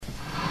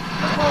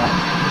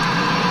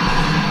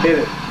Hit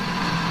it.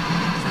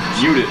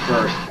 Mute it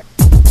first.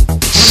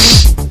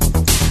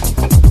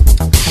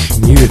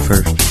 Mute it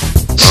first.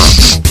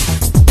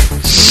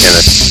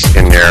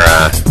 In your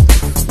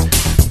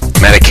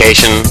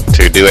medication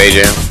to do a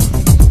jam?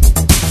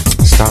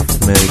 Stop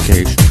the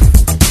medication.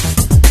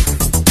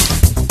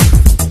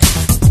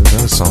 Is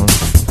that a song?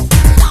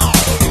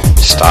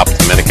 Stop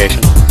the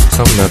medication?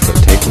 Something about the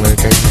take the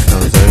medication? Oh,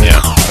 is that it? Yeah.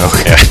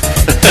 Okay.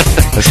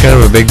 That's kind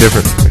of a big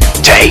difference.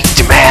 Take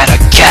the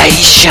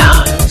medication!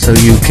 So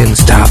you can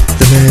stop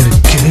the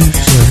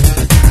medication.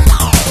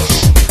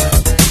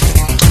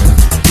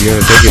 You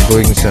gotta take it before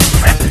you can stop.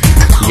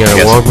 You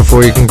gotta walk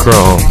before you can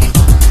crawl.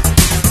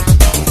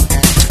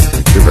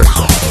 Reverse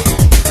that.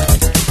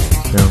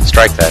 No.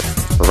 Strike that.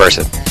 Reverse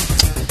it.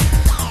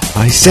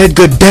 I said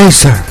good day,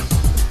 sir.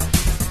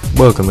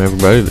 Welcome,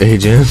 everybody, to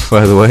AGM,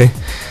 by the way.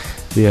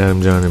 The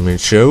Adam, John, and Mitch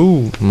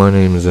Show. My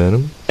name is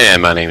Adam.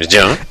 And my name is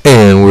John.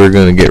 And we're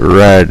going to get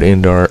right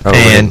into our... Oh,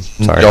 and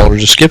sorry. y'all were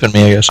just skipping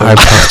me, I guess. I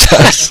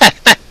apologize.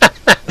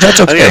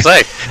 That's okay.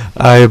 I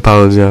I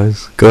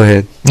apologize. Go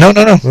ahead. No,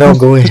 No,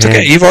 go ahead. It's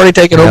okay. You've already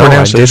taken over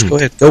now, so just go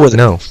ahead. Go with it.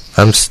 No,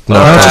 I'm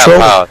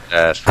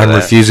apologize for I'm that.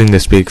 refusing to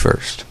speak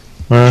first.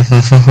 I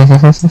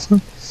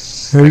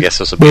guess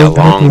this will be a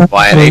long,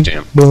 quiet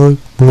AGM.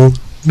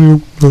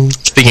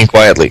 Speaking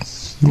quietly.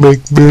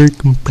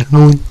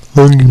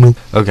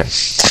 Okay.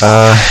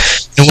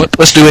 You know what?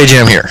 Let's do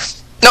AGM here.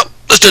 No,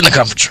 let's do it in the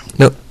conference room.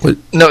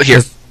 No,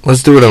 here.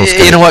 Let's do it on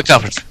Skype. You know what?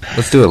 Conference.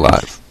 Let's do it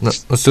live. No,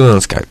 let's do it on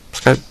Skype.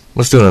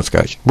 Let's do it on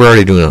Skype. We're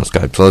already doing it on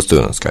Skype, so let's do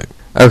it on Skype.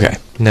 Okay.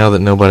 Now that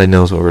nobody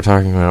knows what we're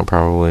talking about,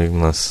 probably,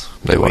 unless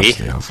they watch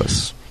The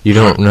Office. You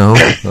don't know?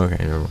 Okay,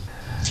 never mind.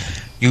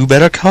 You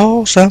better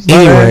call somebody.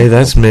 Anyway,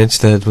 that's Mitch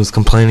that was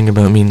complaining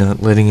about me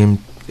not letting him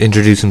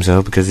introduce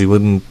himself because he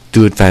wouldn't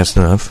do it fast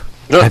enough.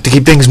 No. I have to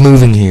keep things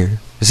moving here.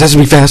 This has to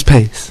be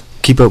fast-paced.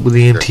 Keep up with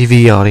the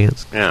MTV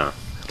audience. Yeah.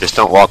 Just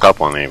don't walk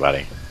up on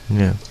anybody.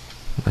 Yeah.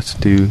 Let's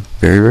do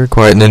very, very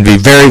quiet and then be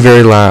very,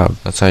 very loud.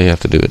 That's how you have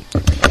to do it.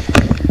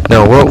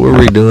 Now, what were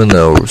we doing,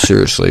 though?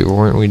 Seriously,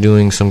 weren't we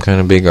doing some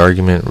kind of big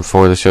argument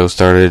before the show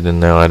started,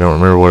 and now I don't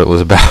remember what it was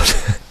about?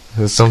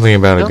 It was something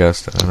about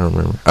Augusta. I don't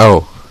remember.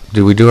 Oh,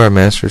 did we do our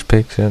Masters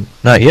picks yet?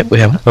 Not yet, we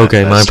haven't.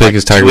 Okay, my pick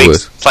is Tiger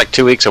Woods. It's like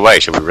 2 weeks away.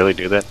 Should we really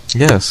do that?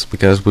 Yes,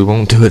 because we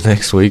won't do it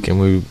next week,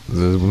 and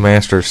the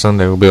Masters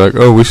Sunday will be like,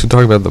 oh, we should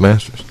talk about the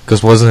Masters.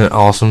 Because wasn't it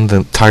awesome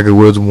that Tiger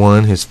Woods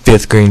won his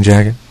 5th green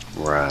jacket?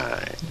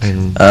 Right.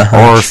 And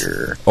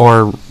Sure.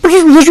 Or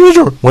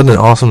wasn't it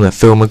awesome that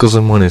Phil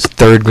Mickelson won his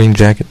 3rd green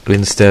jacket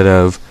instead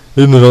of,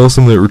 isn't it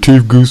awesome that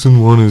Retief Goosen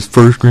won his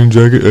 1st green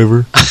jacket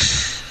ever?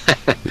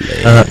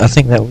 I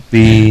think that would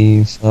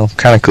be, well,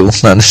 kind of cool.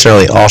 Not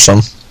necessarily awesome.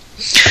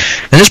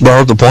 And this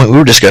brought up the point we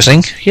were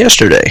discussing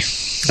yesterday.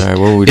 All right,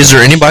 what Is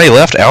there anybody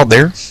left out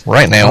there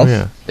right now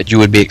that you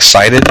would be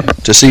excited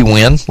to see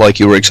win, like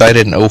you were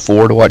excited in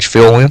 04 to watch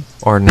Phil win?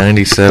 Or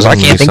 97 when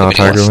you saw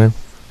Tiger win?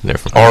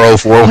 Or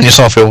 04 when you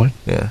saw Phil win?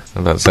 Yeah,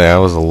 I'm about to say I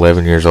was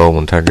 11 years old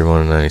when Tiger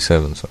won in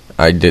 97, so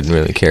I didn't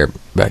really care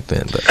back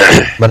then.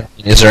 But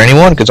is there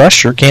anyone? Because I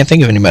sure can't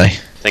think of anybody.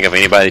 Think of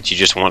anybody that you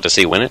just want to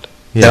see win it?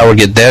 Yeah. That I would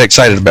get that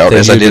excited about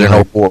as I did in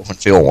 04 when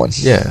Phil won.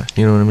 Yeah,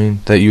 you know what I mean?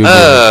 That you would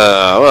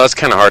well, it's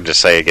kind of hard to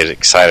say get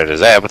excited as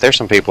that, but there's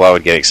some people I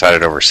would get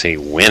excited over see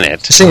win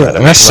it. See, that's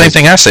the same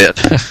thing I said.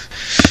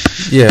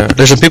 Yeah.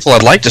 There's some people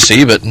I'd like to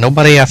see, but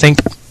nobody, I think,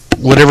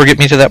 would ever get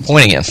me to that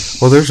point again.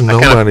 Well, there's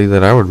nobody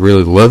that I would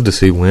really love to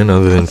see win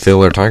other than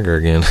Phil or Tiger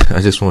again.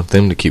 I just want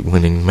them to keep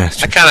winning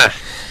Masters.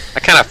 I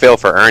kind of feel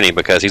for Ernie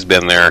because he's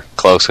been there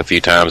close a few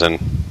times and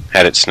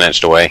had it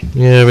snatched away.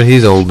 Yeah, but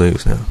he's old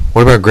news now.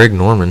 What about Greg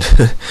Norman? Now,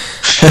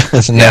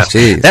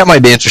 that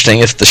might be interesting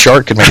if the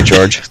Shark could make a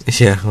charge.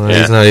 Yeah, well,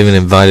 he's not even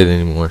invited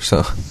anymore,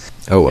 so...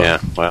 Oh, well. Yeah,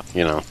 well,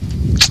 you know.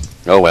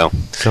 Oh, well.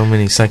 So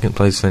many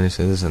second-place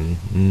finishes and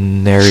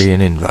nary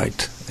an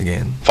invite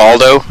again.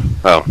 Faldo?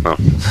 Oh, no.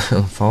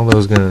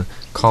 Faldo's going to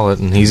call it,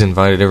 and he's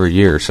invited every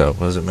year, so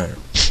what does it matter?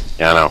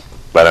 Yeah, I know.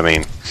 But, I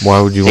mean... Why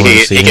would you want to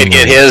see him? He could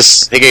get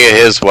his,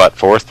 what,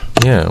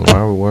 4th? Yeah,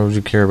 why would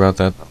you care about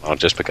that? Oh,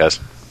 just because.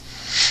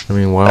 I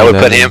mean, why that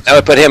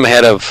would put him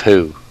ahead of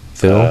who?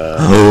 Phil?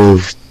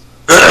 Oh,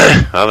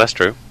 that's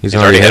true. He's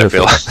already ahead of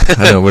Phil.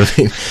 I know, but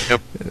I mean...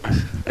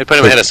 They put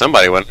him ahead of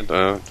somebody, wasn't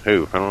it?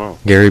 Who? I don't know.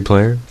 Gary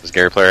Player? Is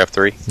Gary Player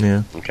F3?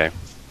 Yeah. Okay.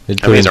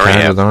 They'd put him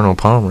tied with Arnold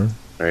Palmer.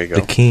 There you go.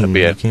 The king.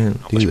 You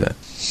can't do that.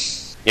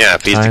 Yeah,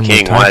 if he's the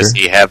king, why does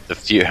he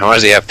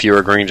have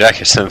fewer green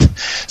jackets than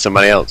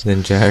somebody else?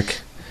 Than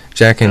Jack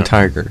and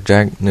Tiger.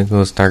 Jack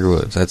Nicklaus, Tiger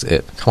Woods. That's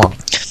it. Come on.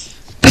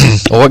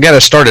 Well, what got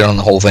us started on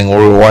the whole thing, we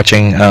were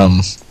watching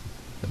the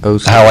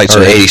highlights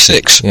of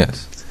 86.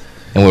 Yes.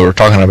 And we were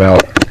talking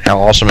about how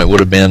awesome it would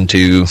have been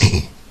to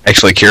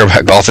actually care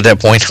about golf at that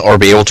point or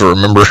be able to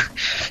remember,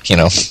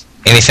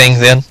 anything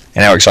then,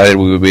 and how excited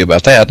we would be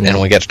about that.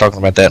 And we got to talking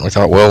about that, and we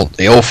thought, well,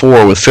 the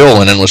 04 with Phil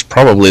winning was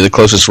probably the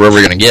closest we're ever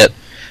going to get.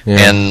 Yeah.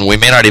 And we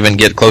may not even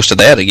get close to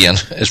that again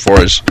as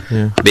far as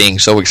being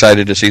so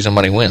excited to see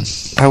somebody win.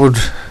 I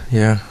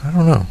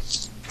don't know.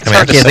 I mean,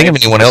 I can't think of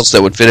anyone else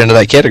that would fit into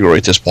that category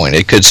at this point.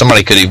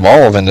 Somebody could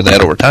evolve into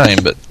that over time,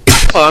 but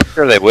well, I'm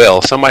sure they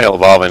will. Somebody will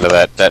evolve into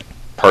that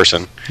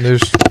person.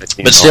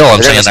 But still,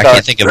 I'm saying I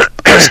can't think of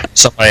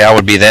somebody I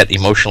would be that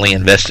emotionally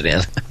invested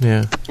in.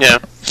 Yeah. Yeah.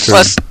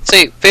 Plus,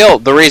 see, Phil,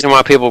 the reason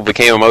why people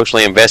became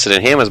emotionally invested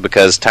in him is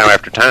because time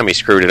after time he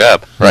screwed it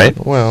up. Right.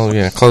 Well,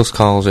 yeah, close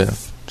calls, yeah.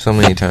 So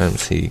many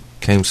times he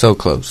came so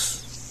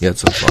close, yet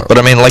so far. But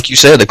I mean, like you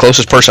said, the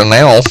closest person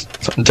now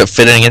to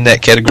fitting in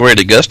that category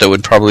to Gusto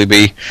would probably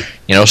be,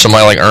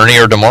 somebody like Ernie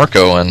or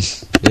DeMarco, and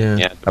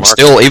yeah, I'm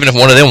still, even if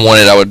one of them won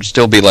it, I would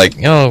still be like,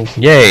 yay,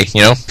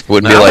 it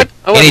wouldn't be like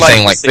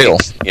anything like Phil.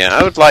 Yeah,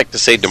 I would like to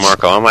see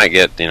DeMarco. I might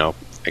get,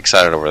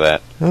 excited over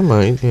that. I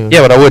might, yeah.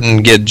 Yeah, but I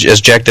wouldn't get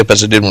as jacked up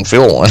as it did when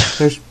Phil won.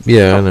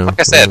 Yeah, I know. Like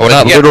I said, I would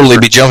not literally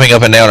be jumping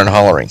up and down and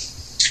hollering.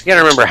 You got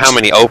to remember how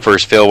many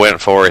offers Phil went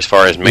for as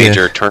far as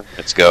major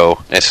tournaments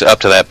go. It's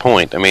up to that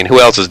point. I mean, who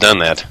else has done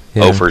that?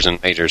 Yeah. Offers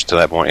and majors to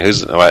that point.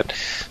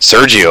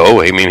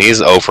 Sergio. I mean, he's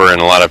offer in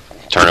a lot of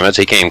tournaments.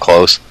 He came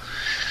close.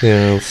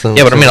 Yeah,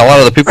 but I mean, a lot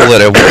of the people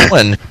that have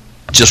won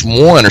just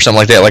won or something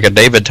like that, like a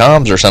David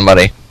Toms or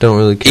somebody. Don't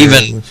really care.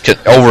 Even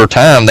over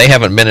time, they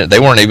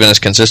weren't even as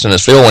consistent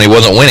as Phil when he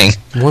wasn't winning.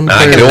 Phil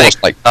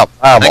was like top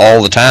 5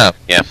 all the time.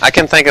 Yeah, I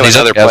can think of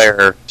another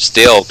player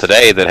still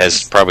today that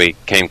has probably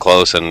came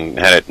close and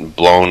had it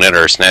blown it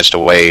or snatched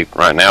away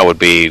right now would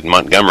be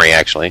Montgomery,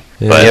 actually.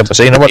 Yeah, but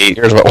see, nobody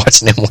cares about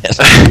watching him win.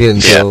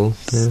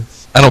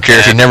 I don't care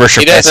if he never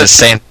surpasses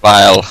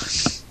Sandoval.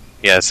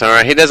 Yeah,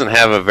 so he doesn't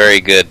have a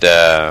very good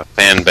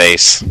fan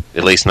base,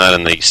 at least not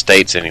in the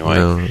States anyway.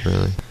 No,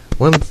 really.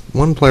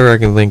 One player I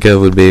can think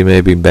of would be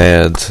maybe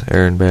Bads,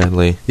 Aaron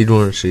Badley. You'd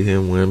want to see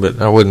him win, but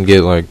I wouldn't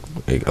get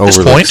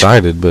overly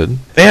excited. But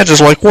Bads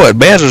is like what?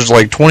 Bads is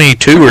like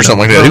 22 or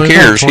something like that. Who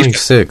cares?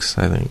 26,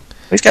 I think.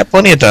 He's got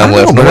plenty of time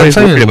left. But I'm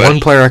saying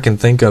one player I can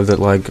think of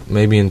that,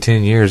 maybe in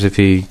 10 years, if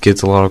he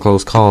gets a lot of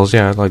close calls,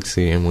 I'd like to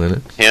see him win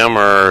it. Him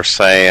or,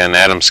 say, an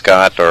Adam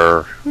Scott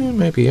or... Yeah,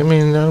 maybe. I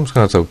mean, Adam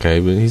Scott's okay,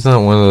 but he's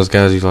not one of those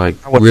guys who's, I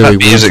really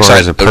be as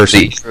excited as a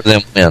person. For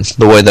them win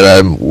the way that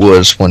I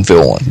was when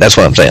Phil won. That's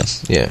what I'm saying.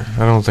 Yeah,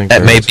 I don't think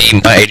that may be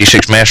my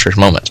 86 Masters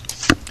moment.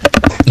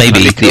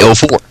 Maybe the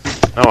 04.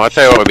 Oh, I'll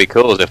tell you what would be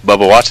cool is if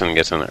Bubba Watson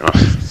gets in there.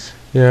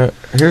 Yeah,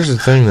 here's the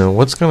thing, though.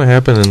 What's going to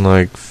happen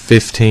in,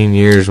 15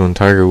 years when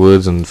Tiger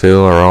Woods and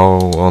Phil are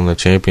all on the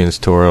Champions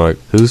Tour?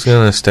 Who's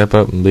going to step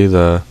up and be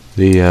the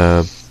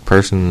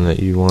person that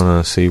you want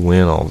to see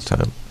win all the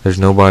time? There's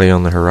nobody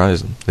on the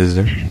horizon, is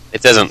there?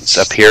 It doesn't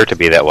appear to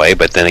be that way,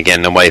 but then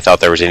again, nobody thought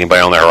there was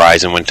anybody on the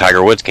horizon when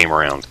Tiger Woods came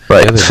around.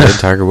 Right. Yeah, they said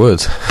Tiger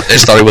Woods. They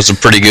just thought he was a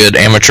pretty good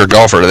amateur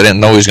golfer. They didn't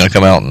know he was going to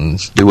come out and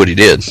do what he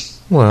did.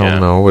 Well,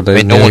 no, but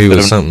they knew he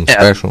was something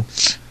special.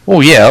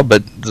 Well, yeah,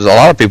 but a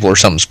lot of people are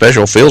something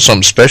special. Phil's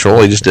something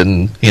special. He just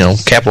didn't,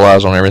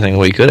 capitalize on everything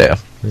he could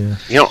have. Yeah.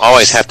 You don't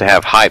always have to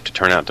have hype to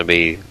turn out to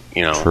be,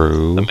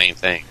 True. The main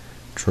thing.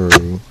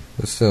 True.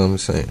 But still, I'm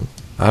saying,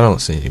 I don't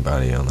see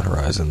anybody on the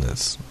horizon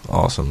that's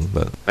awesome.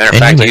 But matter of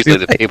fact,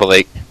 usually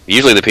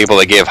the people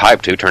they give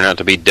hype to turn out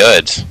to be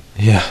duds.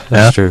 Yeah,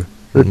 that's true.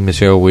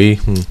 Michelle Wee.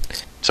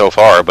 So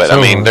far, but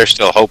I mean, there's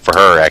still hope for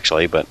her,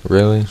 actually. But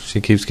really, she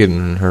keeps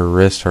getting her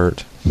wrist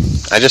hurt.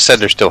 I just said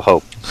there's still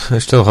hope.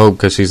 There's still hope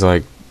because she's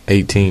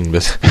 18,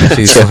 but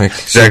she's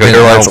exactly.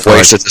 Her life's a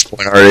waste at this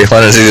point already.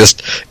 Why does he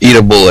just eat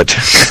a bullet?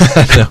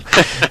 No.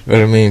 But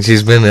I mean,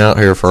 she's been out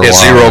here for a while.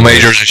 0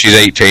 majors and she's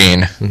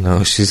 18.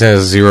 No, she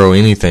has 0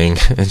 anything,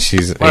 and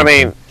she's. Well, I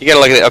mean, you got to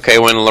look at it. Okay,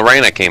 when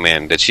Lorena came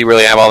in, did she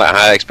really have all that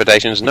high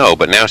expectations? No,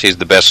 but now she's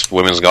the best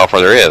women's golfer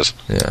there is.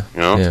 Yeah,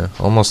 yeah,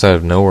 almost out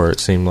of nowhere it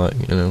seemed like,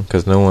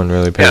 because no one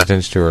really paid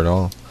attention to her at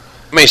all.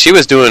 I mean, she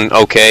was doing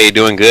okay,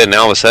 doing good, and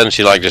all of a sudden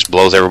she just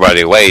blows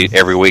everybody away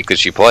every week that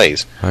she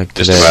plays. Like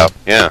just today. About,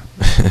 yeah.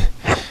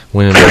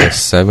 Winning by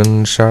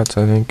 7 shots,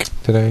 I think,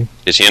 today.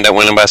 Did she end up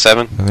winning by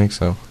 7? I think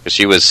so. Because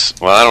she was,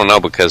 I don't know,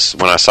 because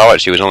when I saw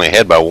it, she was only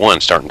ahead by 1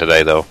 starting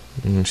today, though.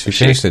 She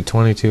finished at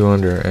 22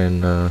 under,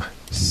 and I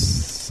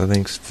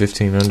think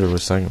 15 under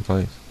was second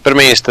place. But I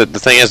mean, the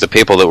thing is, the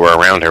people that were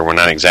around her were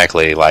not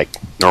exactly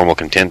normal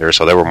contenders,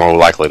 so they were more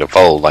likely to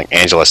fold. Like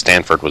Angela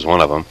Stanford was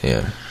one of them.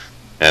 Yeah.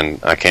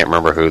 And I can't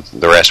remember who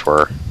the rest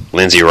were.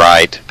 Lindsay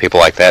Wright, people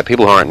like that.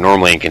 People who aren't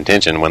normally in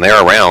contention, when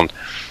they're around,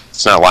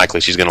 it's not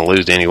likely she's going to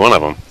lose to any one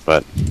of them.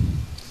 But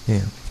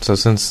yeah. So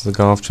since the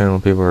Golf Channel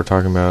people are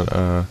talking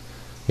about,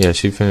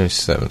 she finished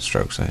 7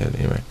 strokes ahead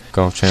anyway.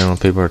 Golf Channel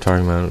people are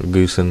talking about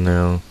Goosen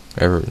now.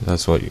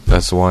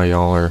 That's why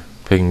y'all are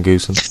picking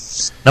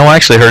Goosen. No, I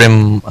actually heard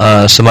him.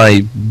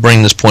 Somebody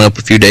bring this point up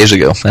a few days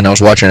ago, and I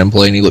was watching him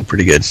play, and he looked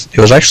pretty good. It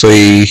was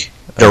actually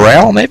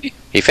Doral, maybe.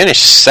 He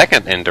finished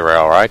second in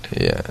Doral, right?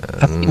 Yeah.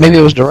 Maybe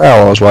it was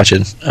Doral I was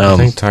watching. I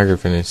think Tiger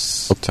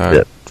finished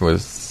tied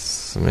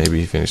with...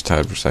 Maybe he finished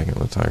tied for second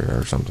with Tiger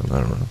or something.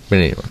 I don't know. But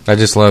anyway, I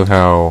just love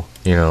how,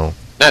 Not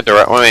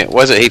Doral. I mean,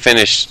 was it he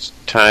finished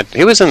tied?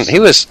 He was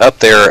up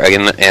there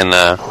in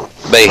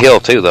Bay Hill,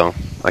 too, though.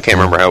 I can't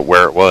remember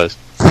where it was.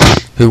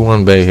 Who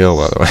won Bay Hill,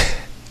 by the way?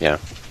 Yeah.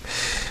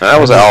 That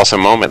was an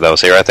awesome moment, though.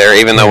 See right there.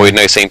 Even though we've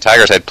seen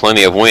Tigers had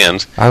plenty of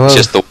wins, it's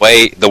just the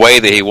way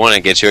that he won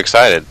it gets you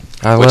excited.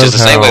 Which is the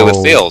same way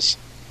with Fields.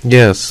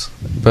 Yes,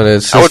 but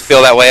it's. I would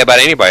feel that way about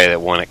anybody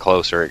that won it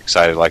close or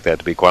excited like that.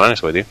 To be quite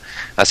honest with you,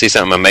 I see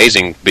something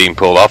amazing being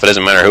pulled off. It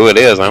doesn't matter who it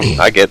is.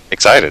 I get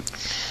excited.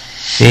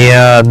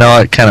 Yeah,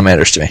 no, it kind of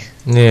matters to me.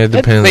 Yeah, it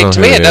depends on to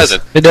who me, it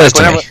doesn't. is. It does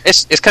to me.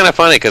 It's kind of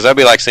funny because I'll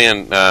be like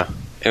seeing.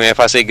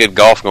 If I see good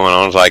golf going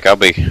on, it's like I'll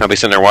be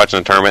sitting there watching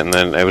the tournament, and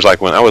then it was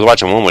like when I was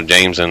watching one with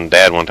James and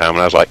Dad one time, and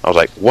I was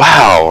like,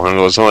 wow, and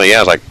it was only I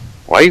was like,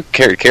 why do you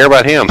care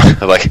about him? I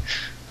was like,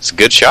 it's a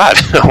good shot.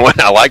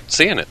 I liked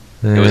seeing it.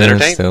 It was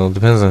entertaining. Still, it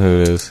depends on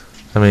who it is.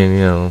 I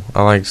mean,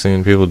 I like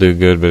seeing people do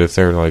good, but if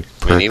they're like,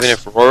 even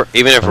if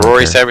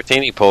Rory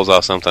Sabatini pulls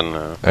off something,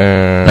 no,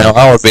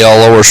 I would be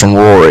all over some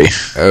Rory.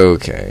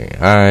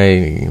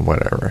 Okay,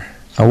 whatever.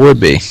 I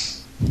would be.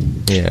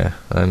 Yeah,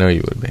 I know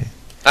you would be.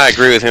 I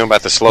agree with him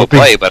about the slow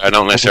play, but I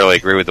don't necessarily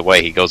agree with the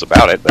way he goes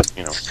about it. But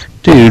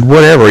dude,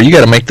 whatever. You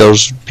got to make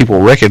those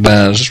people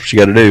recognize. That's what you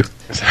got to do.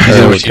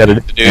 What you got to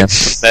do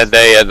that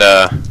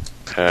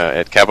day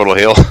at Capitol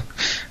Hill.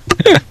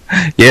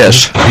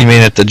 Yes, you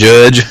mean at the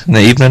Judge in the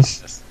evening?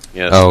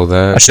 Yes. Oh,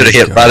 that. I should have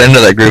hit right into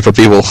that group of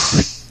people.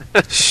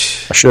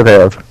 I should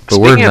have. But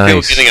Speaking we're of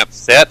nice. people getting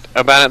upset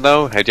about it,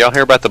 though, did y'all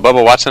hear about the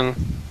Bubba Watson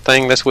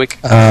thing this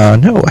week?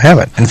 No, I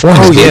haven't. Inform me,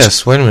 Oh please.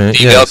 yes, wait a minute.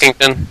 Steve Yes.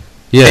 Elkington.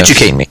 Yes.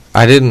 Educate me.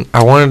 I didn't.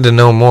 I wanted to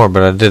know more,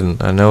 but I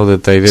didn't. I know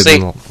that they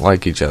didn't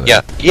like each other.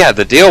 Yeah.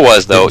 The deal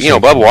was though,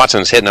 Bubba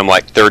Watson's hitting him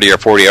like 30 or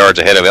 40 yards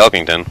ahead of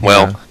Elkington.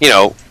 Well,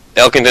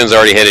 Elkington's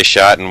already hit his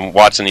shot, and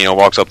Watson,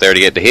 walks up there to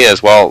get to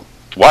his. Well,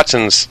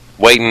 Watson's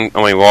waiting.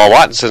 While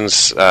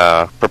Watson's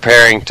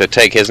preparing to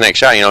take his next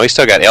shot, he's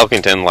still got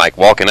Elkington like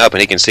walking up,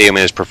 and he can see him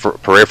in his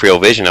peripheral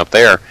vision up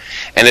there.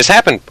 And it's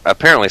happened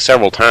apparently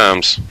several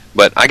times.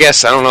 But I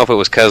guess I don't know if it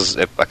was because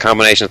a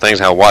combination of things,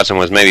 how Watson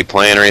was maybe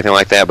playing or anything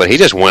like that. But he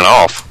just went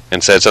off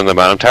and said something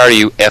about, "I'm tired of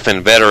you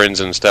effing veterans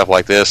and stuff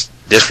like this,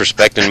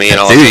 disrespecting me and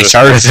all." Dude, he's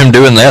tired of him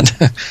doing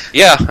that.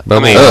 Yeah,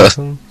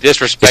 Watson?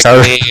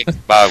 disrespecting me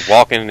by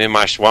walking in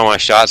my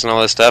shots and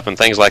all this stuff and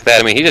things like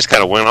that. I mean, he just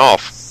kind of went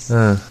off.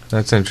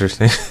 That's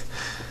interesting.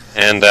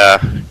 And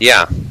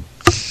yeah.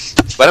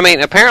 But I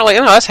mean, apparently,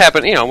 that's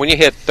happened. When you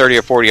hit 30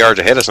 or 40 yards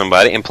ahead of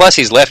somebody, and plus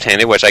he's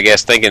left-handed, which I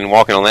guess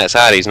walking on that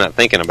side, he's not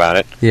thinking about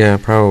it. Yeah,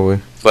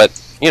 probably. But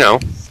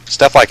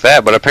stuff like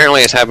that. But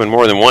apparently, it's happened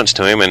more than once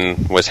to him,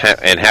 and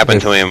it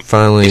happened to him.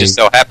 Finally, it just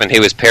so happened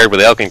he was paired with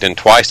Elkington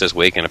twice this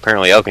week, and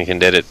apparently Elkington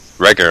did it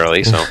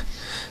regularly. So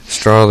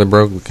straw that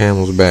broke the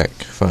camel's back.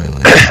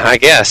 Finally, I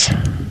guess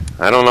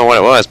I don't know what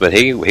it was, but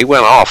he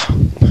went off.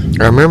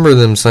 I remember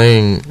them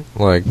saying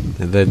like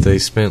that they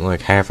spent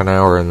like half an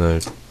hour in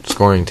the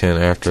scoring tent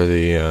after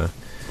the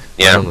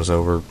round was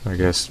over, I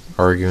guess,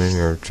 arguing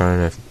or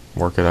trying to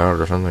work it out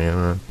or something. I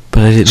don't know. But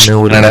I didn't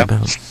know what it was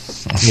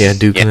about. Yeah,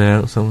 duking it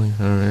out or something.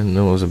 I didn't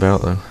know what it was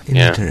about, though.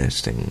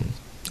 Interesting.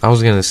 I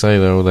was going to say,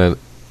 though, that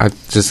I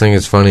just think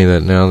it's funny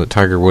that now that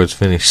Tiger Woods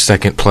finished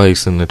second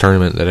place in the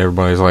tournament, that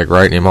everybody's, like,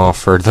 writing him off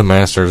for the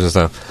Masters and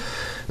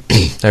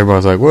stuff.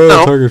 Everybody's like,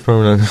 well, Tiger's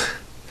probably not.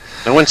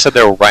 No one said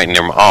they were writing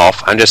him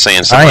off. I'm just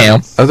saying I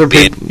am. Other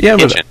people,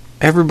 but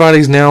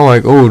everybody's now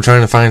like,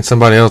 trying to find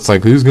somebody else.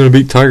 Like, who's going to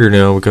beat Tiger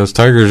now? Because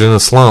Tiger's in a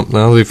slump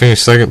now that he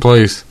finished second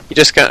place. You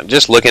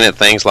just looking at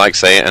things like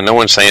saying, and no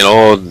one's saying,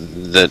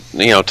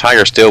 that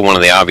Tiger's still one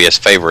of the obvious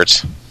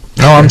favorites.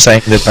 No, I'm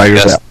saying that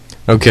Tiger's out.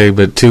 Okay,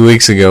 but 2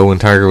 weeks ago when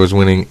Tiger was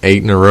winning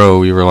 8 in a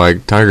row, you were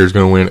like, Tiger's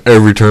going to win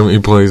every tournament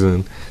he plays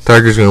in.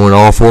 Tiger's going to win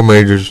all 4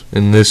 majors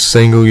in this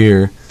single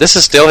year. This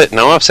is still it.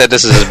 No, I've said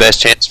this is his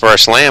best chance for a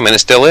slam, and it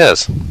still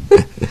is.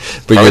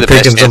 But you're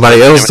picking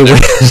somebody else to win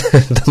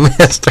the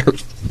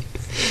Masters.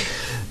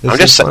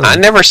 I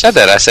never said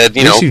that. I said,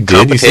 yes, you did.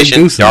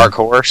 competition, you said dark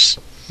horse,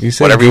 you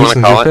said whatever you want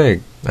to call it.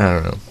 Pick. I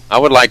don't know. I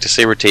would like to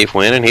see Retief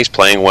win, and he's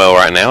playing well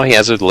right now. He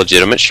has a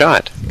legitimate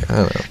shot. I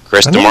don't know.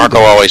 Chris DeMarco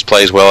always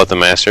plays well at the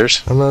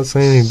Masters. I'm not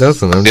saying he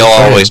doesn't. Bill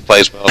always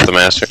plays well at the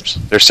Masters.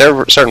 There's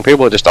certain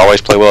people that just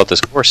always play well at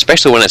this course,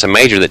 especially when it's a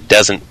major that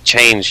doesn't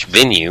change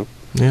venue.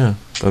 Yeah,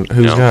 but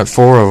who's got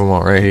 4 of them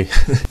already?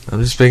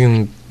 I'm just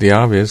picking the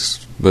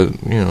obvious, but,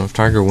 if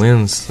Tiger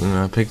wins and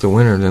I pick the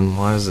winner, then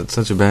why is it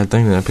such a bad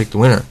thing that I pick the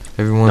winner?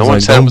 Everyone's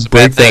like, don't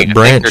break that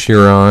branch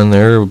you're on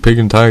there,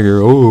 picking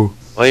Tiger, Well,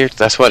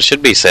 that's what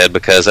should be said,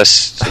 because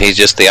he's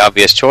just the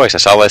obvious choice.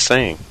 That's all that's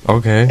saying.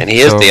 Okay. And he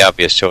is the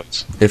obvious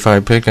choice. If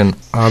I pick an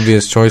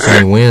obvious choice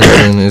and he wins,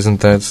 then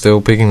isn't that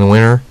still picking the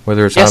winner,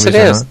 whether it's obvious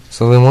or not?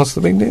 So then what's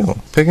the big deal?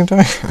 Picking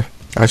Tiger.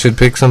 I should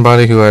pick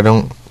somebody who I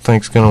don't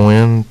think's going to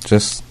win,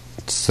 just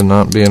to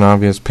not be an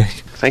obvious pick.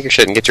 I think you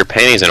shouldn't get your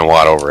panties in a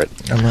wad over it.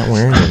 I'm not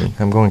wearing any.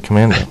 I'm going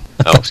commando.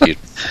 Oh, excuse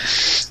me.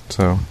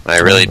 So I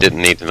really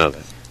didn't need to know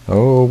that.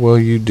 Oh, well,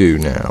 you do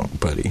now,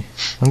 buddy.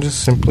 I'm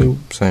just simply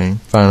saying.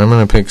 Fine, I'm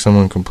going to pick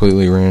someone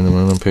completely random.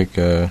 I'm going to pick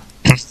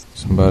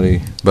somebody.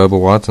 Bubba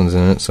Watson's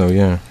in it, so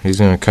yeah. He's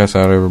going to cuss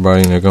out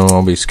everybody, and they're going to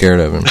all be scared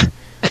of him.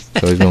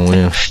 So he's going to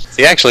win. Is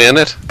he actually in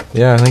it?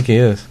 Yeah, I think he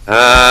is.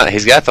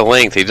 He's got the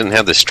length. He didn't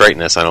have the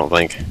straightness, I don't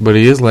think. But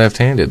he is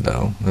left-handed,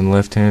 though, and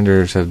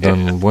left-handers have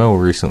done well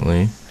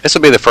recently. This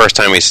will be the first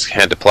time he's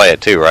had to play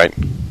it, too, right?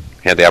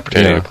 He had the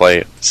opportunity to play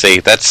it. See,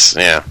 that's,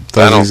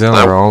 Fuzzy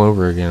Zeller all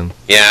over again.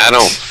 Yeah, I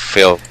don't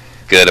feel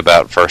good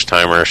about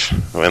first-timers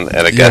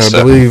at Augusta.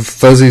 Yeah, I believe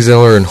Fuzzy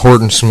Zeller and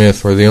Horton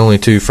Smith were the only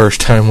two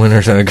first-time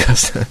winners at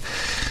Augusta.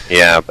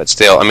 Yeah, but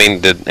still, I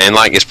mean,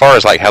 as far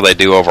as how they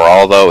do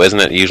overall, though, isn't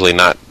it usually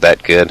not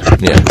that good?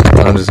 Yeah,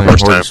 I'm just saying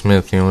Horton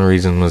Smith, the only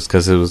reason was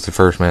because it was the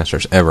first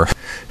Masters ever.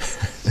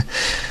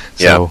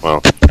 Yeah,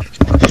 well.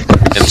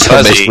 And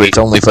Fuzzy, it's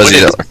only Fuzzy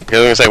Zeller. I was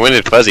going to say, when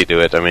did Fuzzy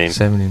do it? I mean,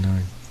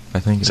 79, I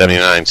think.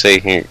 79.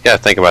 See, you got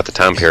to think about the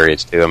time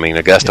periods, too. I mean,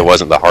 Augusta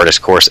wasn't the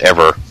hardest course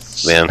ever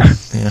then.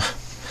 Yeah.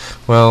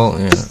 Well,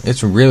 yeah,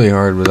 it's really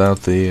hard with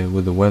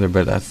the weather,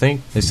 but I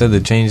think they said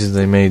the changes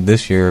they made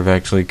this year have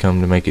actually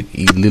come to make it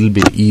a little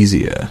bit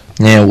easier.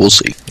 Yeah, we'll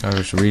see. I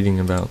was reading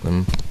about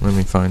them. Let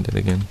me find it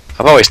again.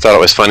 I've always thought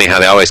it was funny how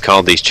they always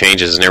called these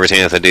changes and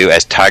everything that they do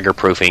as tiger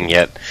proofing,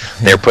 yet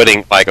they're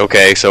putting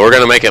okay, so we're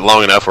going to make it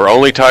long enough where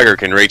only Tiger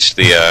can reach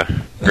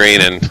the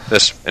green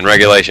in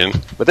regulation,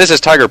 but this is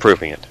tiger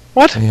proofing it.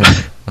 What? Yeah,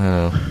 I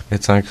know.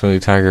 It's actually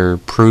Tiger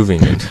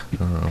proving it.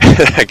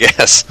 I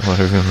guess. What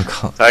are we going to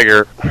call it?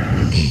 Tiger.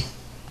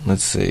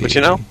 Let's see.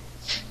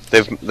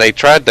 But they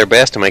tried their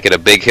best to make it a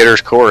big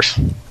hitter's course.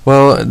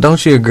 Well,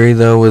 don't you agree,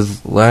 though,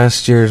 with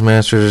last year's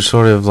Masters is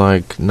sort of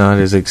not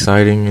as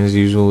exciting as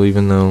usual,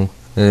 even though,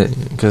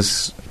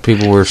 because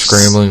people were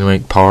scrambling to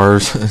make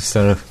pars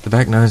instead of, the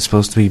back nine is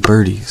supposed to be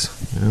birdies,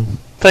 you know?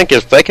 I think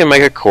if they can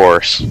make a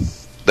course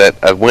that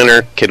a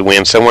winner could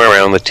win somewhere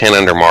around the 10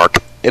 under mark,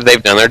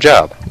 they've done their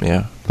job.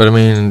 Yeah. But, I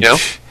mean,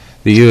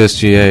 the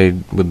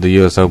USGA with the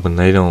U.S. Open,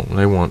 they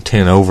want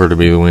 10 over to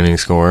be the winning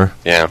score.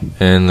 Yeah.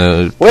 And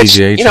the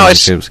PGA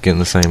Championship's getting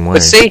the same way.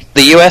 But see,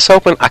 the U.S.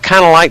 Open, I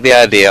kind of like the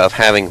idea of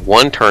having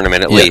one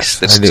tournament at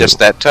least. It's just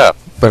that tough.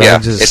 But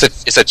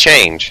it's a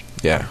change.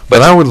 Yeah.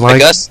 But I would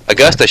like...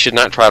 Augusta should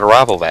not try to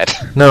rival that.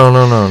 No,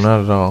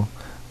 not at all.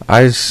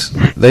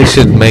 They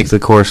should make the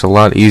course a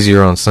lot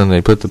easier on Sunday.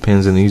 Put the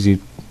pins in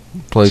easy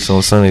place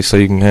on Sunday so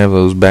you can have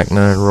those back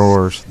nine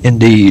roars.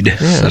 Indeed. Yeah,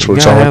 that's what you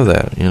it's gotta all have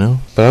that, you know.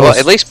 But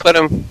at least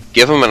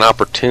give them an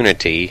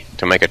opportunity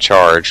to make a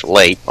charge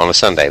late on a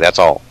Sunday. That's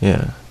all.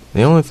 Yeah.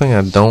 The only thing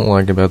I don't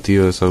like about the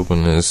U.S.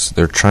 Open is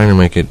they're trying to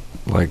make it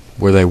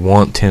where they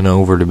want 10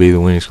 over to be the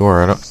winning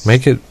score. I don't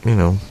make it,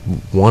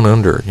 1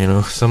 under.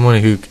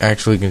 Someone who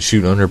actually can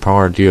shoot under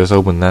par at the U.S.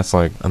 Open. That's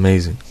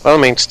amazing. Well,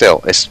 I mean,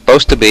 still, it's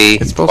supposed to be.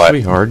 It's supposed to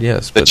be hard,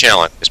 yes. The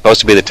challenge. It's supposed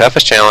to be the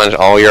toughest challenge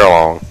all year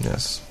long.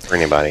 Yes. For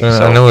anybody.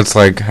 I know it's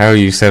like how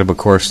you set up a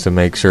course to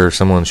make sure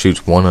someone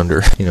shoots 1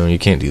 under. You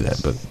can't do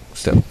that, but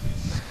still.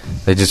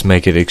 They just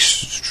make it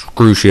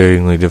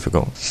excruciatingly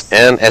difficult.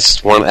 And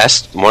that's one of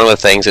the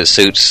things that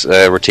suits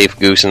Retief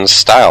Goosen's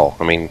style.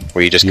 I mean,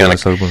 where you just kind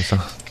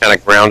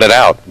of grind it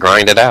out,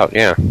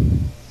 yeah.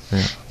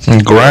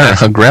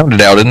 Ground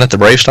it out, isn't that the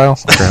Brave style?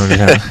 Ground it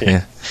out,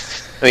 yeah.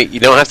 I mean, you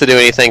don't have to do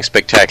anything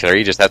spectacular.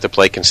 You just have to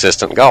play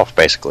consistent golf,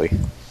 basically.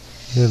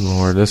 Good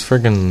Lord, this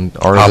freaking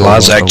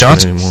Zach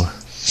Johnson. Anymore.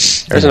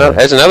 There's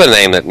another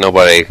name that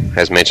nobody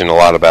has mentioned a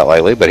lot about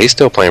lately, but he's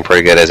still playing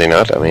pretty good, is he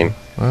not? I mean,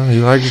 well, he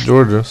likes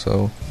Georgia,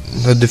 so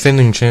the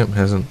defending champ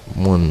hasn't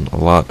won a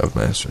lot of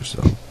Masters,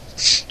 though.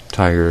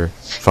 Tiger,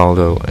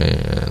 Faldo,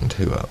 and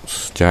who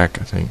else?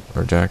 Jack, I think,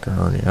 or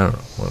Harney. I don't know.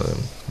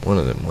 One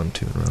of them won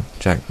 2 in a row.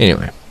 Jack.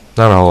 Anyway,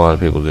 not a whole lot of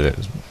people did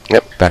it.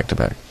 Yep, back to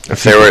back.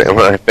 If they were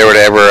to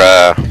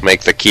ever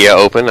make the Kia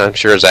Open, I'm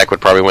sure Zach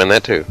would probably win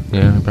that too.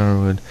 Yeah, I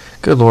probably would.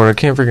 Good Lord, I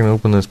can't freaking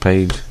open this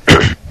page.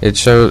 It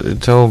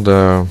told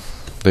the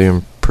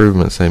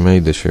improvements they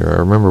made this year. I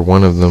remember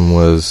one of them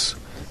was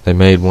they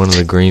made one of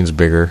the greens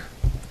bigger.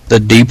 The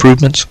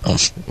D-improvements? Oh.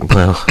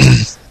 Well,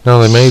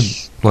 no, they made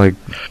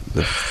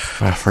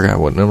I forgot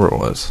what number it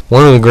was.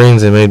 One of the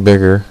greens they made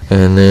bigger,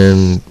 and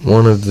then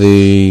one of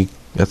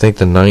I think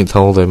the 9th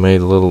hole they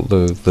made a little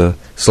the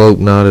slope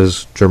not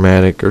as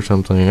dramatic or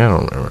something. I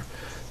don't remember.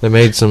 They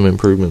made some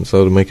improvements,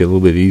 though, to make it a little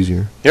bit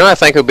easier. You know what I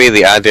think would be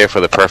the idea for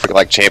the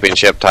perfect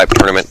championship-type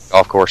tournament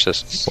golf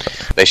courses?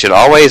 They should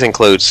always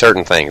include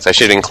certain things. They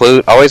should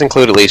always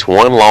include at least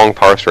one long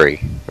par 3,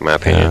 in my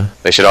opinion. Yeah.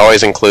 They should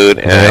always include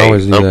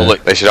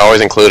they should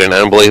always include an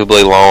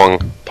unbelievably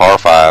long par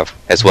 5,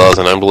 as well as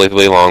an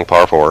unbelievably long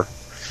par 4.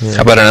 Yeah.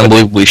 How about an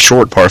unbelievably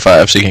short par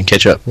 5 so you can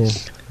catch up? Yeah.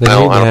 I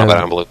don't know about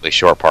an unbelievably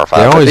short par 5.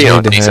 They always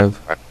need to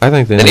have... I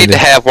think they need to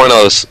have one of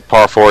those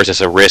par 4s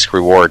as a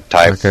risk-reward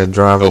type. Like a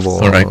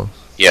drivable. Right.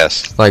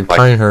 Yes. Like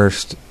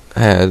Pinehurst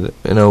had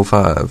in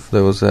 05.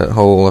 There was that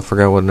hole, I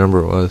forgot what number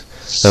it was.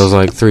 That was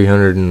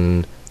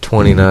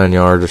 329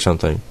 yards or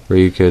something. But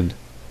it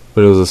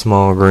was a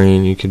small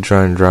green. You could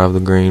try and drive the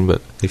green,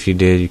 but if you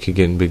did, you could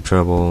get in big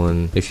trouble.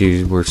 And if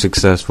you were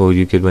successful,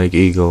 you could make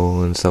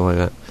eagle and stuff like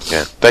that.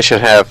 Yeah. They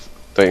should have...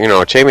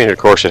 a championship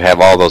course should have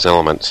all those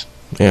elements.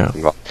 Yeah.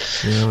 Involved.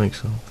 Yeah, I think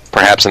so.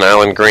 Perhaps an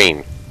island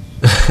green.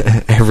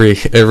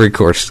 every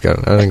course has got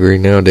an island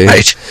green nowadays.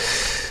 Right.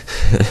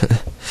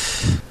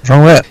 What's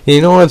wrong with that?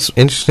 You know what's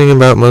interesting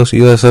about most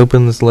U.S.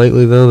 Opens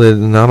lately, though? There's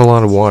not a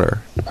lot of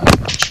water.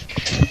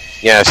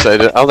 Yeah,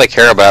 so all they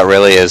care about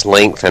really is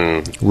length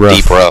and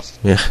deep rough.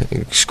 Yeah,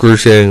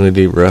 excruciatingly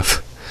deep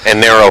rough.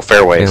 And narrow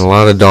fairways. And a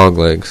lot of dog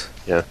legs.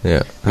 Yeah.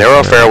 Yeah.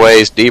 Narrow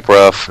fairways, deep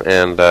rough,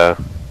 and I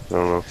don't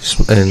know.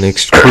 And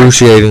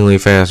excruciatingly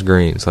fast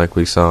greens, like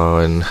we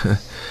saw in,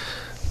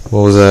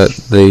 what was that,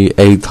 the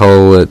 8th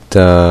hole at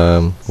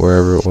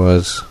wherever it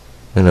was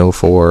in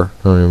 04. I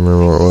don't even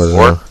remember what it was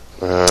now.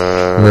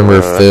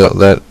 Remember Phil,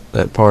 that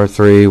par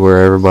 3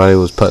 where everybody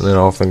was putting it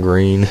off the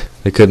green.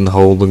 They couldn't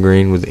hold the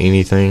green with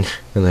anything,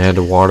 and they had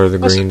to water the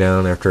green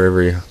down after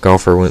every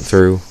golfer went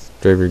through,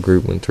 after every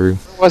group went through.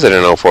 Was it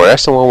in 04?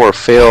 That's the one where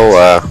Phil...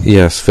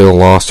 Yes, Phil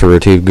lost to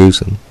Retief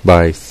Goosen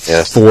by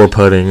 4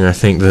 putting, I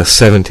think the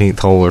 17th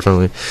hole or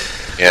something.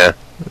 Yeah.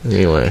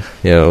 Anyway,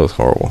 yeah, it was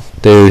horrible.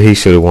 Dude, he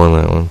should have won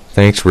that one.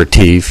 Thanks,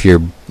 Retief.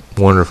 You're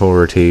wonderful,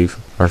 Retief.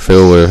 Our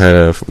Phil would have had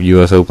a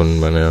U.S. Open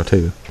by now,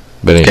 too.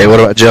 But anyway. Okay, what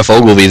about Jeff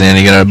Ogilvy then?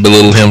 You going to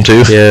belittle him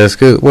too? Yeah, it's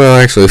good. Well,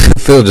 actually,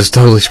 Phil just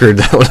totally screwed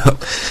that one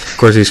up. Of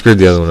course, he screwed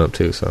the other one up,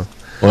 too, so.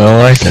 Well,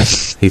 I like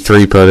that. He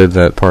 3-putted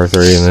that par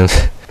 3 and then...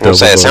 It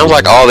sounds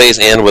like all these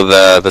end with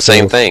the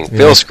same thing. Yeah.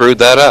 Phil screwed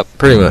that up.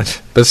 Pretty much.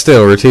 But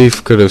still,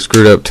 Retief could have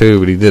screwed up, too,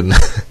 but he didn't.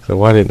 So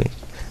why didn't he?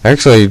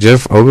 Actually,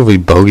 Jeff Ogilvy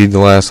bogeyed the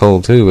last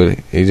hole, too,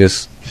 but he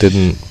just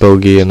didn't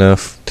bogey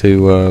enough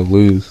to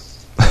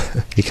lose.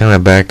 He kind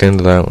of backed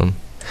into that one.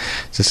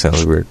 Just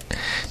sounds weird.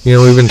 You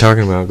know, we've been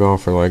talking about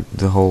golf for like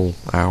the whole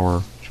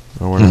hour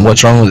or whatever.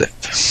 What's wrong with it?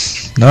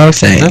 Not a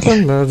thing.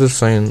 Nothing. I was just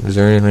saying. Is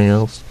there anything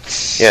else?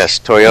 Yes,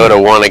 Toyota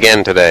won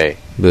again today.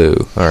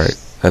 Boo. All right,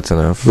 that's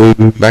enough.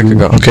 Back to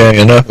golf. Okay,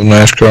 enough of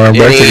NASCAR.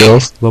 Back to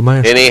golf. Little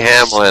man. Denny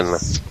Hamlin.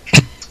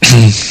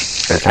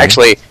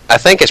 Actually, I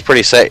think it's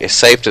pretty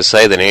safe to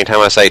say that anytime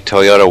I say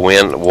Toyota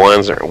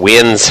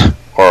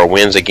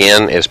wins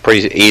again, it's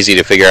pretty easy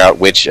to figure out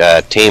which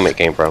team it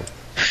came from.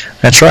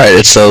 That's right.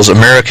 It's those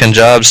American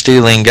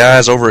job-stealing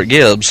guys over at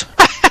Gibbs.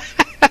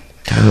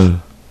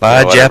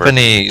 By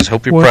Japanese.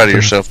 Hope you're proud of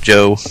yourself,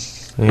 Joe.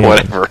 Yeah.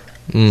 Whatever.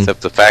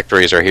 Except the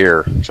factories are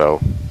here, so.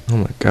 Oh,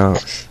 my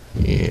gosh.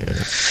 Yeah.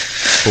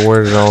 So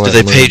where did all Did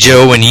that they pay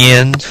Joe in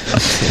yen?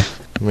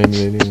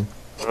 Maybe they do.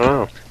 I don't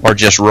know. Or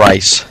just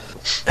rice?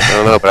 I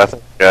don't know, but I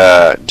think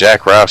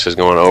Jack Roush is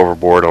going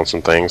overboard on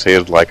some things. He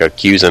was like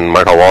accusing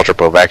Michael Waltrip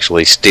of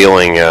actually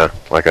stealing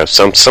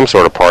some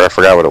sort of part. I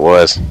forgot what it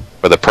was.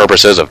 For the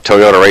purposes of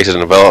Toyota Races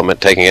and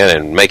Development, taking it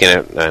and making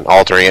it and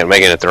altering it,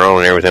 making it their own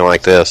and everything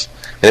like this.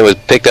 And it was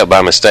picked up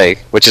by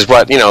mistake, which is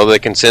what, the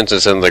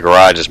consensus in the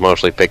garage is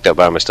mostly picked up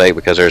by mistake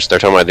because they're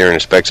talking about during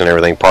inspection and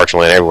everything, parts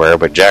laying everywhere.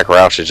 But Jack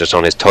Roush is just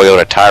on his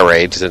Toyota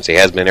tirade since he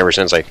has been ever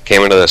since I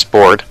came into the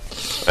sport.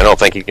 I don't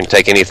think you can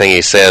take anything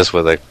he says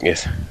with at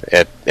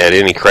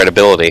any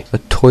credibility. A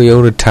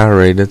Toyota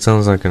tirade. That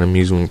sounds like an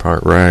amusement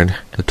park ride.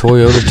 A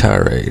Toyota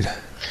tirade.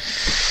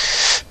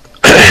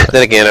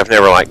 Then again, I've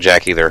never liked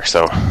Jack either,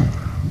 so.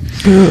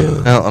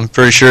 Well, I'm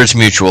pretty sure it's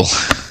mutual.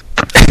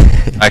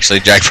 Actually,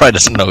 Jack probably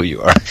doesn't know who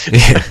you are.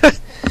 Yeah. But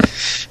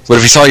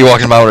if he saw you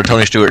walking by with a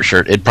Tony Stewart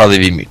shirt, it'd probably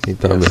be me. He'd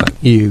probably be like,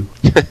 you.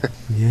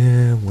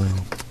 Yeah,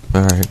 well.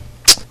 Alright.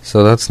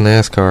 So that's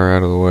NASCAR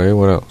out of the way.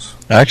 What else?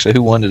 Actually,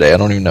 who won today? I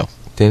don't even know.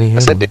 Denny Hamlin.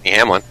 I said Denny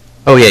Hamlin.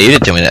 Oh, yeah, you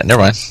did tell me that.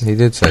 Never mind. He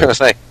did say I it.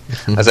 said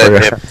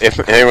if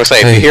you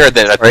hear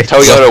that a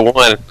Toyota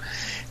won,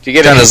 if you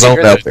get kind of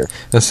zoned out there.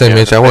 Let's say,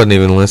 Mitch, I wasn't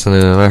even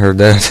listening, and I heard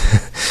that.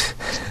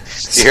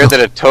 If you hear that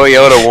a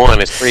Toyota won,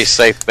 it's a pretty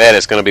safe bet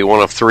it's going to be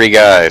one of 3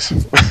 guys.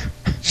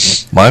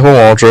 Michael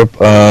Waltrip.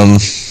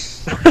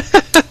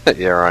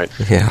 Yeah, right.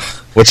 Yeah.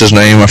 What's his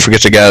name? I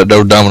forget the guy that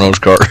drove Domino's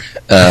car.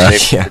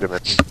 David Yeah.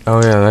 Rudiman.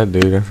 Oh, yeah, that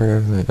dude. I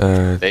forgot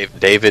his name.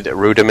 David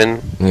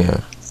Rudiman.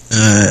 Yeah.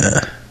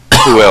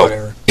 Who else?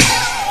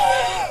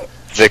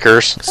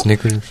 Vickers.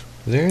 Snickers. Is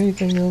there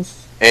anything else?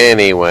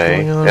 Anyway,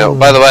 Going on? now,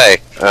 by the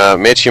way,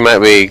 Mitch, you might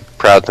be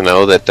proud to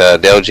know that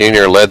Dale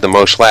Jr. led the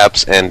most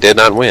laps and did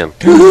not win.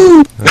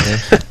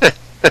 Okay.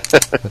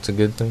 That's a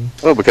good thing.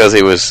 Well, because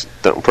he was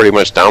pretty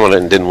much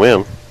dominant and didn't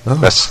win. Oh.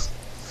 That's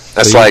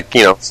So like,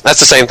 that's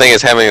the same thing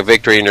as having a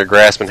victory in your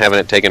grasp and having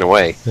it taken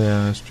away.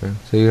 Yeah, that's true.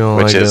 So you don't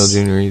Which like Dale is-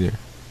 Jr. either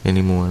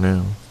anymore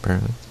now,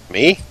 apparently.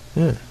 Me?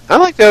 Yeah. I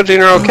like Dale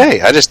Jr.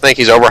 okay. I just think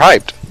he's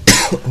overhyped.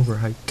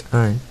 Overhyped. All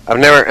right.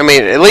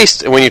 At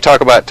least when you talk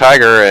about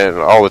Tiger and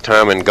all the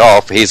time in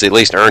golf, he's at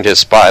least earned his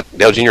spot.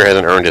 Dale Jr.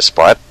 hasn't earned his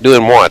spot.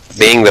 Doing what?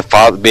 Being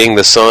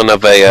the son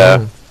of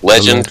a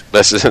legend?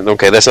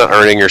 That's not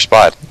earning your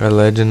spot. A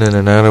legend and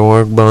an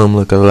out-of-work bum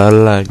look a lot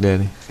alike,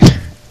 Daddy.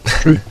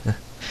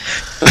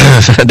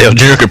 Dale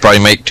Jr. could probably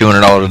make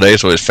 $200 a day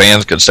so his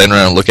fans could stand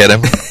around and look at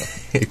him.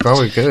 He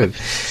probably could.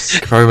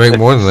 Could probably make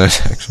more than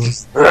that, actually.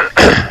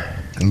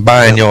 And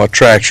buying your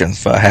attraction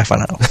for half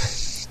an hour.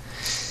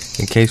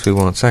 In case we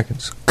want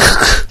seconds.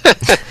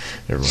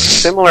 Never mind.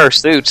 Similar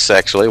suits,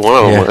 actually.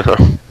 One of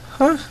them.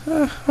 I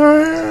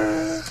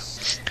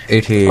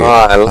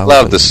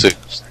love the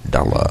suits.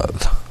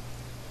 $.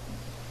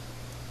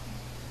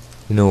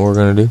 You know what we're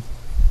going to do?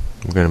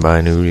 We're going to buy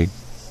a new rig.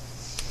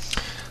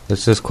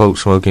 Let's just quote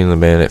Smokey and the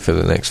Bandit for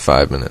the next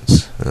 5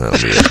 minutes. And that'll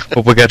be it.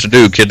 What we got to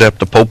do? Kidnap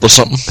the Pope or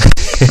something?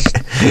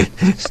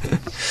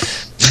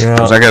 Yeah.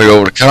 'Cause I got to go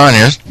over to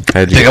Conyers.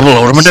 How'd Pick up a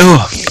load of manure.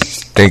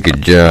 Think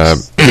good job.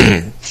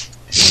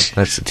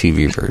 That's the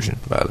TV version,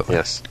 by the way.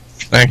 Yes.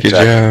 Thank you,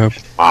 Job.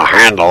 My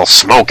handle,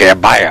 Smokey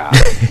Bear.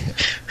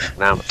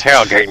 Now I'm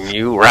tailgating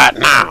you right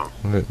now.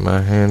 Let my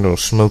handle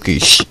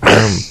Smokey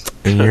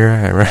in your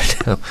eye right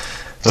now.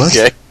 What?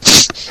 Okay.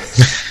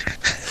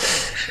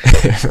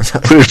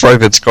 We would probably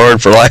been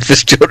scarred for life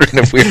as children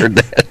if we heard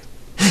that.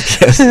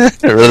 Yes.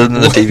 Rather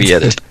than the TV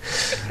edit.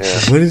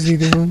 Yeah. What is he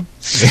doing?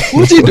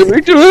 What's he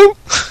doing to him?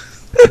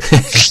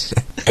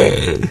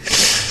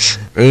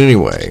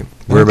 Anyway,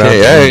 we're about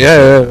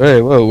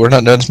Hey, whoa, we're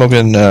not done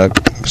smoking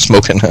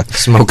smoking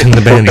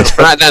the Bandit.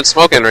 We're not done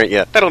smoking right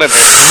yet.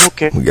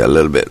 Okay. We got a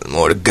little bit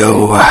more to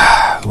go.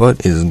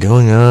 What is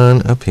going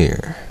on up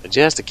here?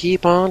 Just to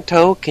keep on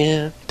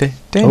toking.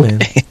 Damn,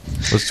 man.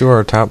 Let's do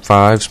our top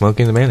 5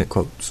 Smoking the Bandit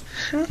quotes.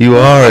 You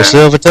are a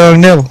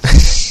silver-tongued devil.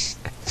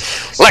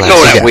 Let go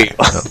of that wheel.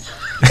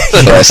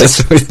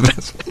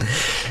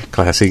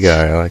 Classy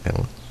guy. I like that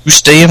one. You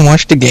stay and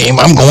watch the game.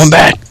 I'm going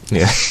back.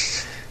 Yeah.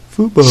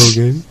 Football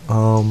game. I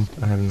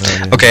have no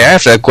idea. Okay, I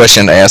have a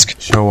question to ask.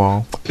 Show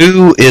off.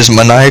 Who is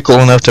maniacal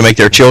enough to make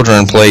their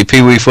children play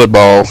Pee-wee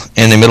football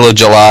in the middle of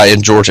July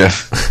in Georgia?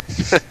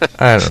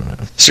 I don't know.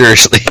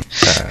 Seriously.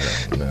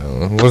 I don't know.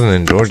 It wasn't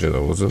in Georgia,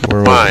 though, was it?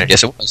 Where was Why? it?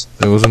 Yes, it was.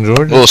 It was in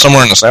Georgia? Well,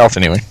 somewhere in the South,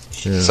 anyway.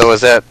 Yeah. So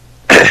is that?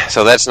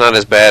 So that's not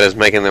as bad as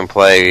making them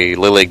play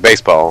Little League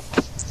baseball.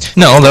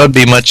 No, that would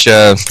be much,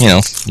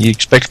 you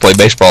expect to play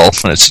baseball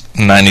when it's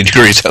 90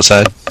 degrees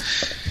outside.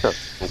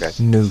 Okay.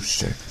 No,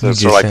 sir. So it's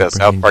sort of like that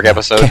South Park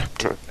episode.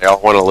 They all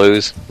want to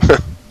lose,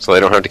 so they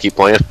don't have to keep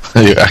playing.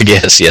 I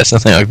guess, yeah,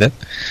 something like that.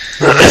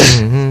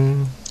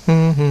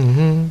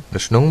 The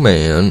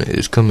snowman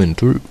is coming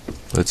through.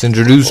 Let's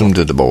introduce him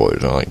to the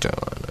boys. I like that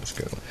one. That's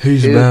good.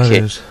 He's about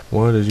as...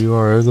 What is You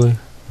Are Ugly?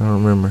 I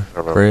don't remember.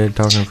 Fred,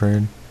 talking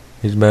Fred.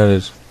 He's about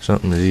as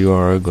something as You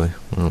Are Ugly.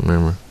 I don't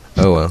remember.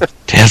 Oh, well.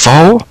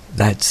 10-4?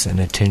 That's an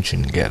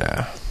attention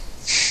getter.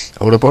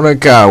 Hold up on that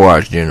car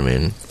wash,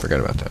 gentlemen. Forgot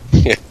about that.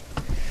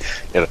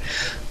 No,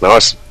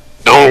 it's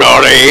don't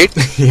go to eat.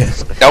 Yeah.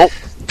 Don't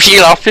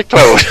peel off your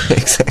clothes.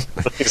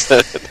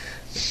 Exactly.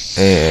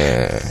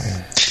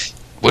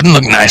 Wouldn't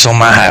look nice on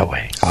my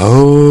highway.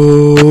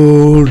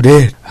 Hold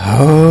it.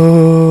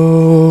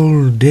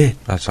 Hold it.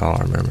 That's all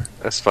I remember.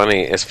 That's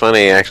funny. It's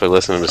funny actually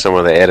listening to some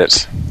of the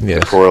edits. Yes.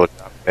 The core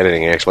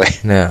editing, actually.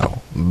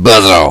 Now,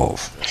 buzz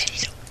off.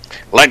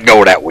 Let go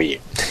of that wheel.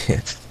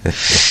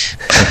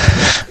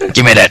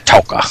 Give me that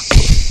toka.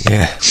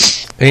 Yeah.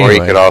 Or Anyway,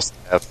 you could also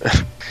have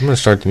I'm going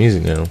to start the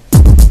music now.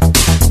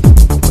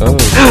 Oh,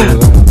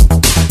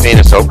 being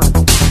a sober.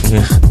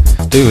 yeah.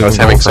 Dude, I was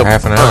we've been having going for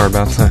half an hour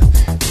about the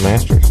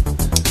Masters.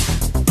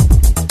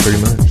 Pretty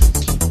much.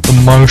 The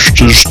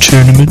Masters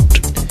Tournament.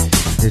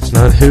 It's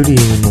not Hootie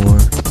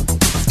anymore.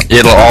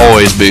 It'll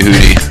always be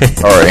Hootie.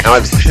 Alright.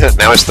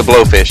 Now it's the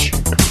Blowfish.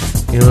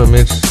 You know what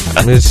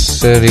Mitch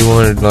said he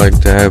wanted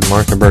to have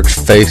Martha Burke's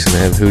face and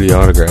have Hootie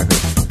autograph it.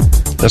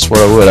 That's what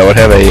I would. I would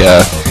have I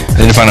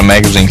need to find a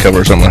magazine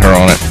cover or something with her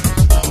on it.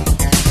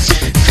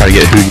 Try to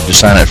get Hootie to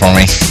sign it for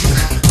me.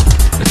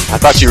 I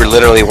thought you were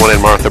literally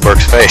wanting Martha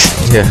Burke's face.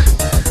 Yeah.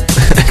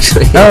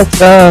 Actually, No,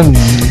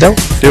 don't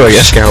do, I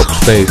guess. Scalp's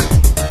face.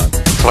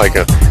 It's like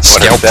a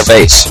Scalp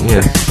face.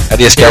 Yeah. How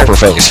do you scalp her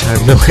face? I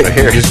have no idea.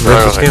 Here, Just rip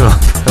the right. skin off.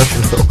 I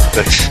don't know.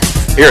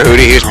 Here,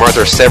 Hootie, here's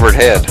Martha's severed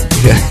head.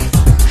 Yeah.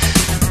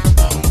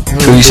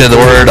 Who you said the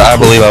word? I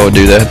believe I would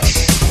do that.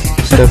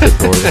 Stuff it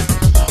for you.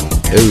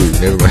 Ooh,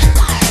 never mind.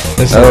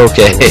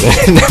 Okay.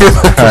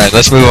 Alright,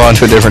 let's move on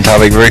to a different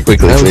topic very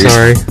quickly, I'm please.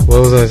 sorry. What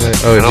was I saying?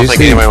 Oh, I don't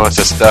think anybody wants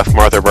to stuff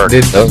Martha Burke.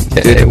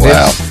 Okay,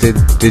 wow. Did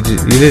you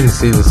didn't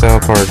see the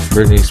South Park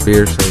Britney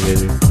Spears thing,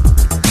 did you?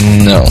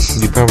 No.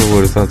 You probably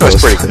would have thought that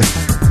That's was pretty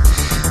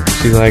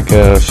She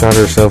shot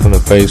herself in the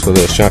face with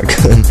a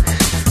shotgun.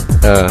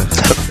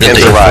 And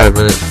survived. 5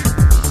 minutes.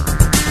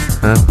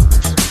 Huh?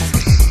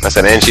 I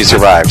said, and she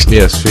survived.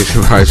 Yes, she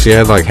survived. She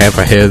had half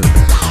a head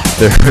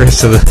the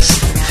rest of the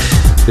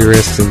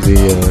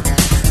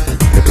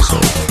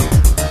episode.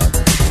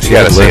 She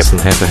had less than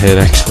half a head,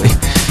 actually.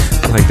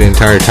 The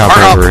entire top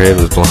half of her head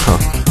was blown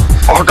off.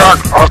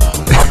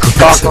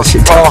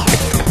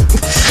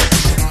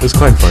 It was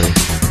quite funny.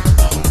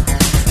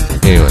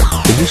 Anyway,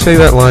 did you say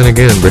that line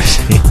again,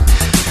 Brittany?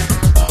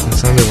 It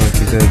sounded like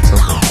you said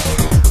something.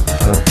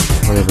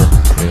 Whatever.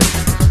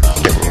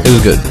 Yeah. It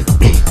was good.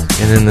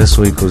 And then this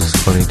week was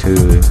funny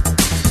too.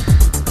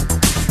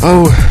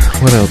 Oh,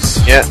 what else?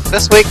 Yeah,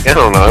 this week, I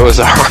don't know, it was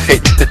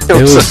alright. It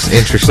was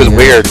interesting. It was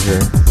weird.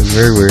 It was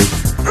very weird.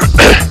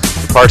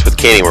 The parts with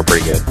Kenny were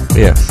pretty good.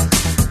 Yeah.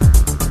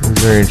 It was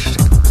very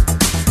interesting.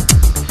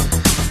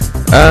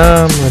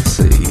 Let's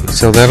see.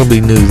 So that'll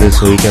be new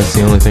this week. That's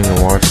the only thing to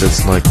watch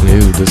that's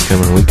new this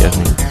coming week, I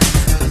think.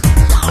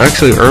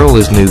 Actually, Earl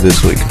is new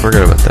this week. I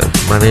forgot about that.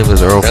 My name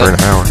is Earl for an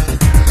hour.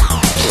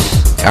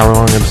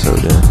 Hour-long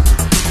episode, yeah.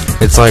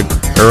 It's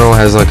Earl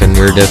has like a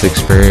near-death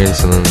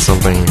experience, and then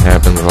something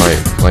happens,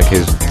 like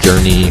his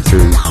journey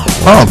through.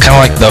 Oh, kind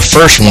of like the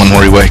first one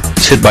where he was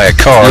hit by a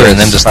car and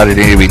then decided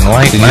he needed to be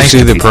nice. Did you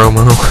see the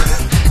promo?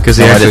 Because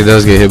he actually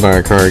does get hit by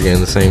a car again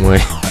the same way.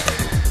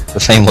 The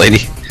same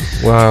lady.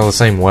 Well, the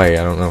same way.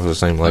 I don't know if it's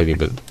the same lady,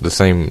 but the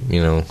same,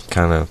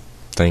 kind of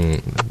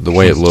thing. The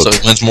way it looks. So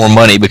he wins more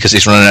money because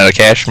he's running out of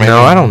cash. Maybe?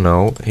 No, I don't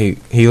know.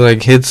 He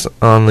like hits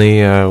on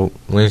the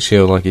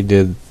windshield like he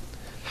did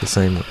the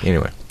same.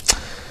 Anyway.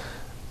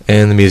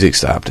 And the music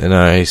stopped, and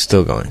I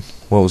still going.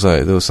 What was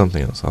I? There was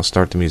something else. I'll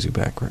start the music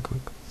back real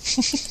quick.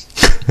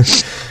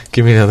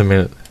 Give me another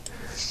minute.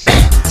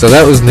 So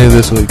that was new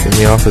this week, and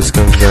The Office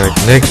comes back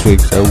next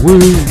week, so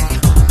woo!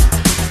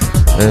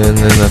 And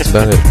then that's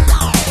about it.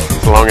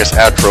 The longest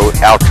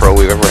outro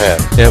we've ever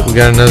had. Yeah, we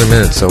got another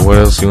minute, so what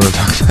else do you want to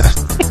talk about?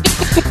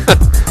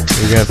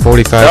 We got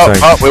 45 seconds.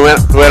 Oh, we went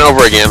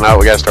over again. Oh,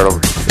 we got to start over.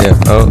 Yeah,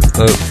 oh.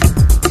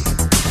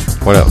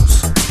 What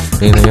else?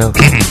 Anything else?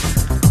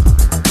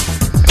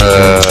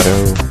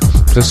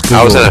 Just Google.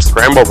 I was in a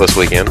scramble this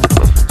weekend.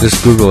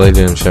 Just Google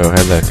AJM show.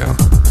 How'd that go?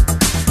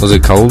 Was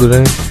it cold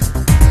today?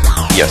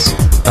 Yes.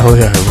 Oh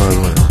yeah, it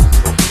was.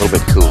 A little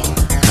bit cool.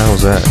 How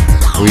was that?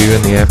 Were you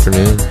in the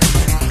afternoon?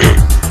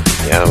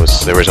 Yeah,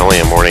 there was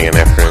only a morning and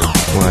afternoon.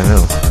 Well, I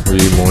know.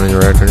 Were you morning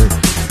or afternoon?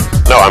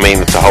 No, I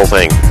mean the whole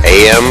thing.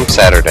 AM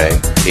Saturday,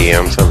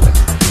 PM Sunday.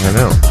 I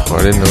know.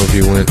 Well, I didn't know if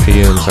you went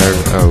PM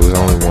Saturday. Oh, it was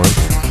only one?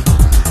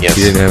 Yes.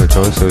 You didn't have a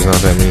choice? There was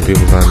not that many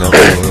people signed up?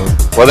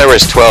 Well, there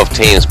was 12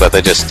 teams, but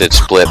they just did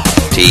split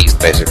teams,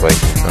 basically.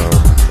 Oh.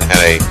 They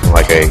had a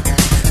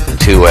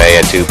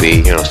 2A, a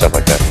 2B, stuff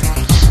like that.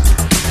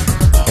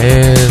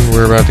 And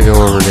we're about to go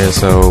over again,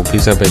 so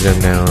peace up,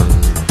 AJM down,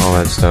 all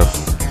that stuff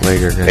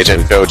later.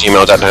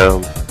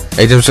 AJMShow@gmail.com.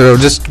 AJM Show,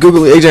 just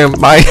Google AJM,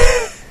 bye.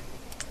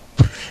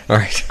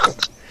 Alright.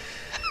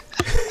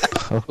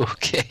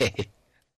 Okay.